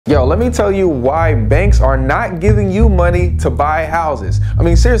Yo, let me tell you why banks are not giving you money to buy houses. I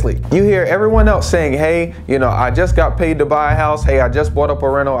mean, seriously, you hear everyone else saying, hey, I just got paid to buy a house. Hey, I just bought up a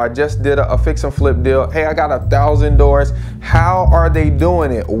rental. I just did a fix and flip deal. Hey, I got 1,000 doors. How are they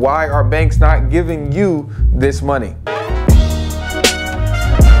doing it? Why are banks not giving you this money?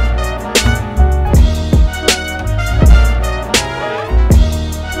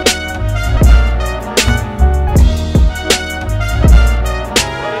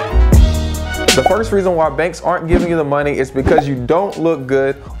 The first reason why banks aren't giving you the money is because you don't look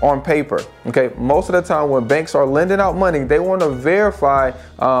good on paper. Okay, most of the time when banks are lending out money, they want to verify,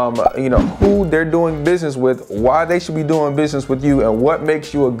 who they're doing business with, why they should be doing business with you, and what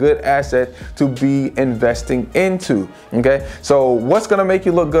makes you a good asset to be investing into. Okay, so what's going to make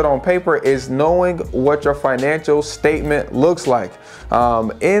you look good on paper is knowing what your financial statement looks like.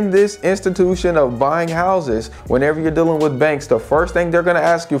 In this institution of buying houses, whenever you're dealing with banks, the first thing they're going to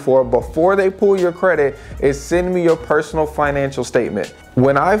ask you for before they pull your credit is send me your personal financial statement.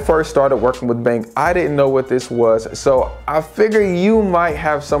 When I first started working with banks, I didn't know what this was, so I figure you might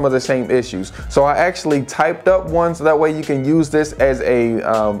have some of the same issues. So I actually typed up one so that way you can use this as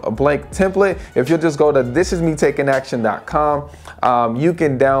a blank template. If you'll just go to thisismetakinaction.com, you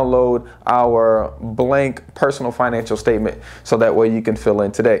can download our blank personal financial statement so that way you can fill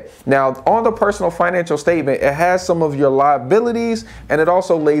in today. Now, on the personal financial statement, it has some of your liabilities and it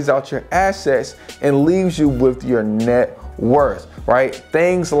also lays out your assets and leaves you with your net worth, right?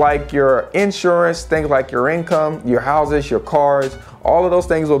 Things like your insurance, things like your income, your houses, your cars, all of those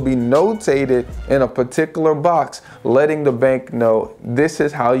things will be notated in a particular box, letting the bank know this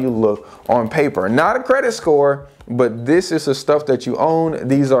is how you look on paper. Not a credit score, but this is the stuff that you own.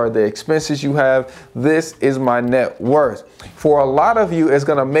 These are the expenses you have. This is my net worth. For a lot of you, it's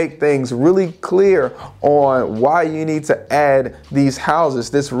gonna make things really clear on why you need to add these houses,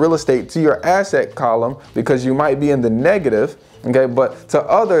 this real estate, to your asset column, because you might be in the negative. Okay, but to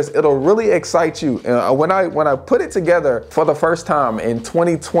others, it'll really excite you. When I put it together for the first time in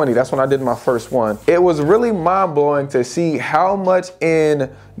 2020, that's when I did my first one. It was really mind-blowing to see how much in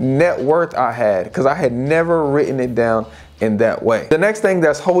net worth I had, because I had never written it down in that way. The next thing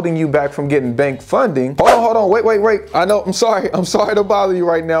that's holding you back from getting bank funding, hold on, wait. I know, I'm sorry to bother you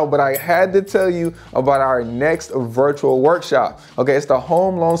right now, but I had to tell you about our next virtual workshop. Okay, it's the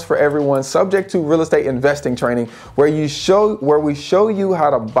Home Loans for Everyone Subject to Real Estate Investing training, where we show you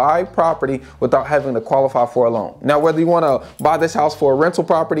how to buy property without having to qualify for a loan. Now, whether you want to buy this house for a rental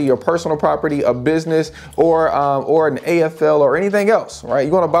property, your personal property, a business, or an AFL or anything else, right?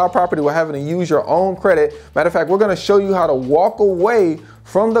 You want to buy a property without having to use your own credit. Matter of fact, we're going to show you how to walk away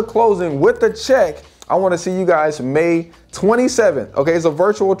from the closing with the check. I want to see you guys May 27th. Okay, it's a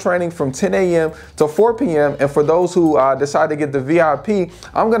virtual training from 10 a.m. to 4 p.m. And for those who decide to get the VIP,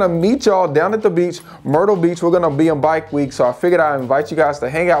 I'm going to meet y'all down at the beach, Myrtle Beach. We're going to be in Bike Week. So I figured I'd invite you guys to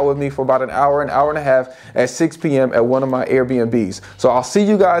hang out with me for about an hour and a half at 6 p.m. at one of my Airbnbs. So I'll see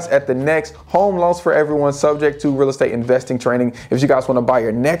you guys at the next Home Loans for Everyone Subject to Real Estate Investing training. If you guys want to buy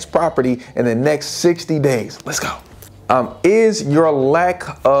your next property in the next 60 days, let's go. Is your lack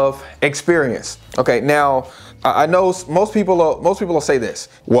of experience. Okay, now I know most people will say this.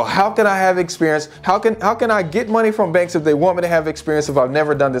 Well, how can I have experience? How can I get money from banks if they want me to have experience if I've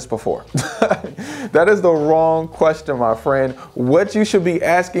never done this before? That is the wrong question, my friend. What you should be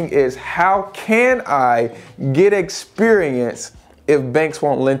asking is, how can I get experience if banks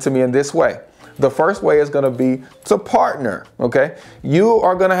won't lend to me in this way? The first way is going to be to partner. Okay, you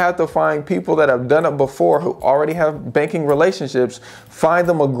are going to have to find people that have done it before, who already have banking relationships, find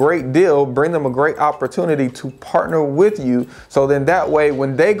them a great deal, bring them a great opportunity to partner with you. So then that way,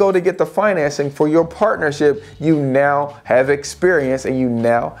 when they go to get the financing for your partnership, you now have experience and you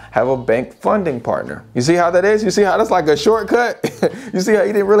now have a bank funding partner. You see how that is? You see how that's like a shortcut? You see how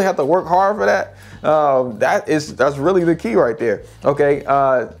you didn't really have to work hard for that? That's really the key right there. Okay,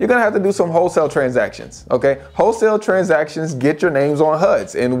 you're gonna have to do some wholesale transactions. Okay, wholesale transactions get your names on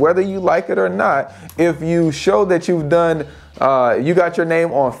HUDs, and whether you like it or not, if you show that you've done you got your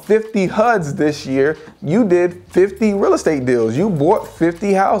name on 50 HUDs this year, you did 50 real estate deals, you bought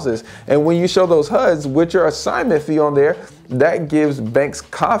 50 houses, and when you show those HUDs with your assignment fee on there, that gives banks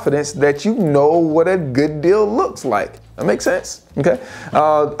confidence that you know what a good deal looks like. That makes sense. Okay.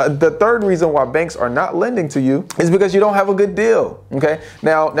 The third reason why banks are not lending to you is because you don't have a good deal. Okay.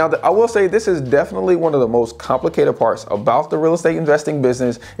 Now I will say this is definitely one of the most complicated parts about the real estate investing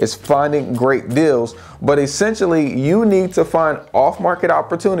business is finding great deals. But essentially, you need to to find off-market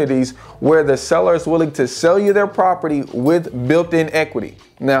opportunities where the seller is willing to sell you their property with built-in equity.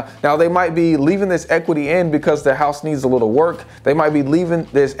 Now they might be leaving this equity in because the house needs a little work. They might be leaving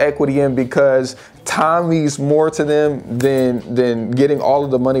this equity in because time means more to them than getting all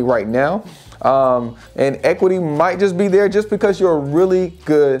of the money right now. And equity might just be there just because you're a really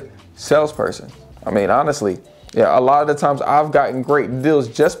good salesperson. I mean, honestly, yeah, a lot of the times I've gotten great deals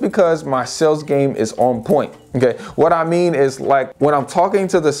just because my sales game is on point. Okay, what I mean is, like, when I'm talking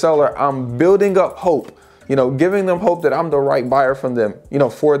to the seller, I'm building up hope. You know, giving them hope that I'm the right buyer from them, you know,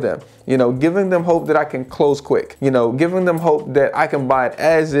 for them, you know, giving them hope that I can close quick, you know, giving them hope that I can buy it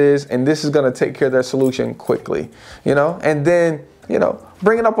as is, and this is going to take care of their solution quickly, you know, and then, you know,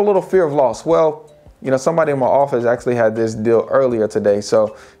 bringing up a little fear of loss. Well, you know, somebody in my office actually had this deal earlier today.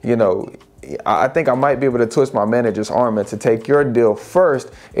 So, you know, I think I might be able to twist my manager's arm and to take your deal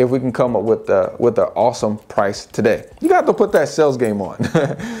first if we can come up with the awesome price today. You got to put that sales game on.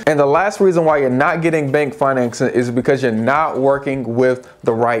 And the last reason why you're not getting bank financing is because you're not working with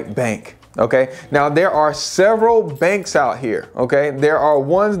the right bank. Okay, now there are several banks out here. Okay, there are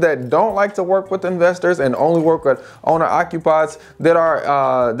ones that don't like to work with investors and only work with owner occupieds. There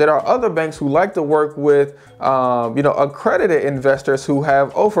are other banks who like to work with you know, accredited investors who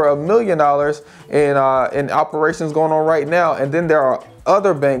have over $1 million in operations going on right now. And then there are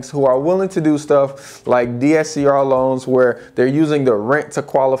other banks who are willing to do stuff like DSCR loans, where they're using the rent to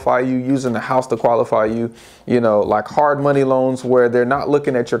qualify you, using the house to qualify you, you know, like hard money loans where they're not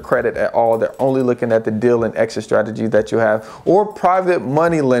looking at your credit at all. They're only looking at the deal and exit strategy that you have, or private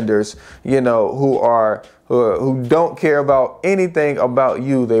money lenders, you know, who don't care about anything about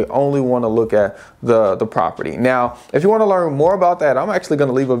you. They only want to look at the property. Now, if you want to learn more about that, I'm actually going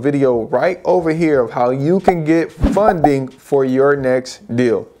to leave a video right over here of how you can get funding for your next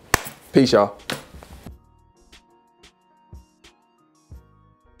deal. Peace, y'all.